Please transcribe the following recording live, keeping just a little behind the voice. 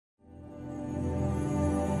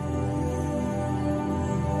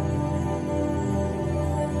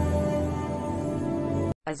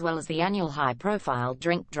as well as the annual high-profile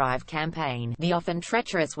drink drive campaign. The often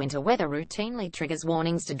treacherous winter weather routinely triggers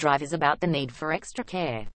warnings to drivers about the need for extra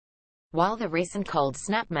care. While the recent cold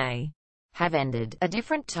snap may have ended, a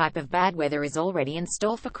different type of bad weather is already in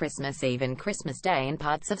store for Christmas Eve and Christmas Day in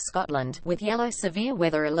parts of Scotland, with yellow severe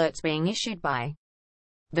weather alerts being issued by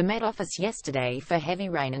the Met Office yesterday for heavy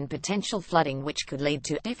rain and potential flooding which could lead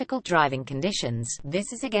to difficult driving conditions.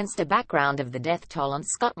 This is against a background of the death toll on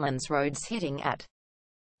Scotland's roads hitting at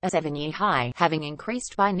a 7-year high, having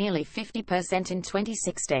increased by nearly 50% in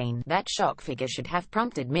 2016. That shock figure should have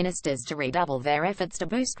prompted ministers to redouble their efforts to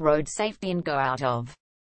boost road safety and go out of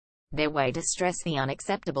their way to stress the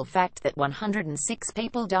unacceptable fact that 106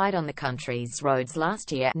 people died on the country's roads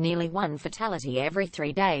last year, nearly one fatality every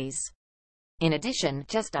 3 days. In addition,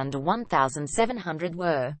 just under 1,700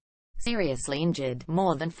 were seriously injured,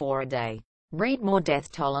 more than 4 a day. Read more.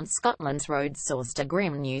 Death toll on Scotland's roads. Source to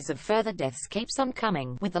grim news of further deaths keeps on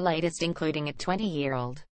coming, with the latest including a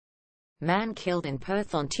 20-year-old man killed in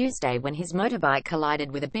Perth on Tuesday when his motorbike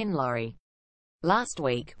collided with a bin lorry. Last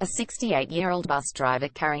week, a 68-year-old bus driver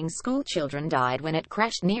carrying school children died when it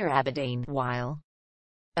crashed near Aberdeen, while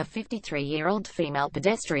a 53-year-old female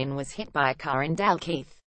pedestrian was hit by a car in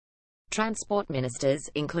Dalkeith. Transport ministers,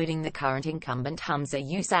 including the current incumbent Humza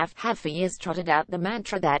Yousaf, have for years trotted out the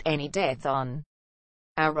mantra that any death on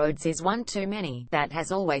our roads is one too many. That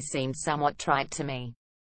has always seemed somewhat trite to me.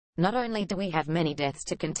 Not only do we have many deaths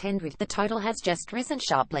to contend with, the total has just risen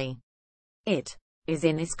sharply. It is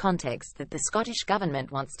in this context that the Scottish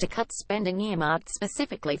Government wants to cut spending earmarked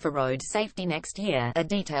specifically for road safety next year, a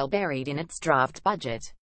detail buried in its draft budget.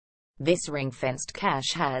 This ring-fenced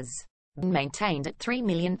cash has been maintained at £3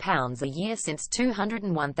 million a year since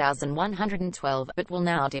 2001,112, but will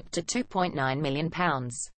now dip to £2.9 million.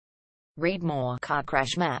 Read more. Car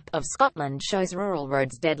crash map of Scotland shows rural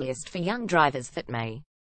roads deadliest for young drivers. That may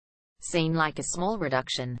seem like a small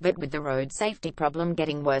reduction, but with the road safety problem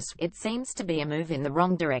getting worse, it seems to be a move in the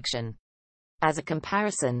wrong direction. As a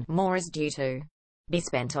comparison, more is due to be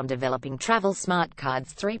spent on developing travel smart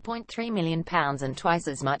cards, £3.3 million, and twice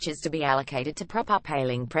as much is to be allocated to prop up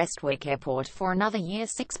Ailing Prestwick Airport for another year,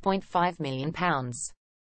 £6.5 million.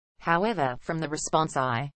 However, from the response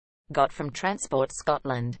I got from Transport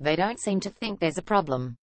Scotland, they don't seem to think there's a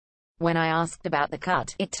problem. When I asked about the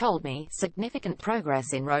cut, it told me significant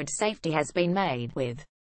progress in road safety has been made, with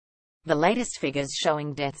the latest figures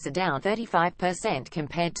showing deaths are down 35%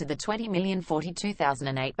 compared to the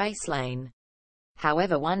 20,042,008 baseline.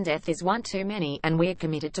 However, one death is one too many, and we're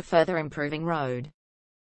committed to further improving road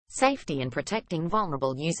safety and protecting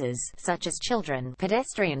vulnerable users, such as children,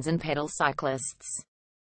 pedestrians and pedal cyclists.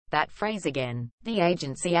 That phrase again. The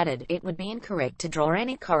agency added, it would be incorrect to draw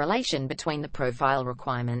any correlation between the profile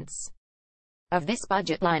requirements of this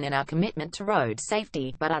budget line and our commitment to road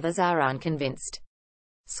safety, but others are unconvinced.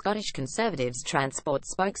 Scottish Conservatives transport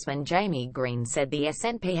spokesman Jamie Green said the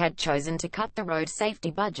SNP had chosen to cut the road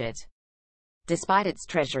safety budget, despite its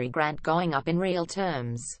Treasury grant going up in real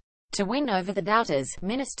terms. To win over the doubters,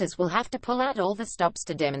 ministers will have to pull out all the stops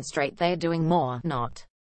to demonstrate they are doing more, not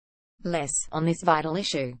less, on this vital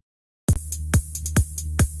issue.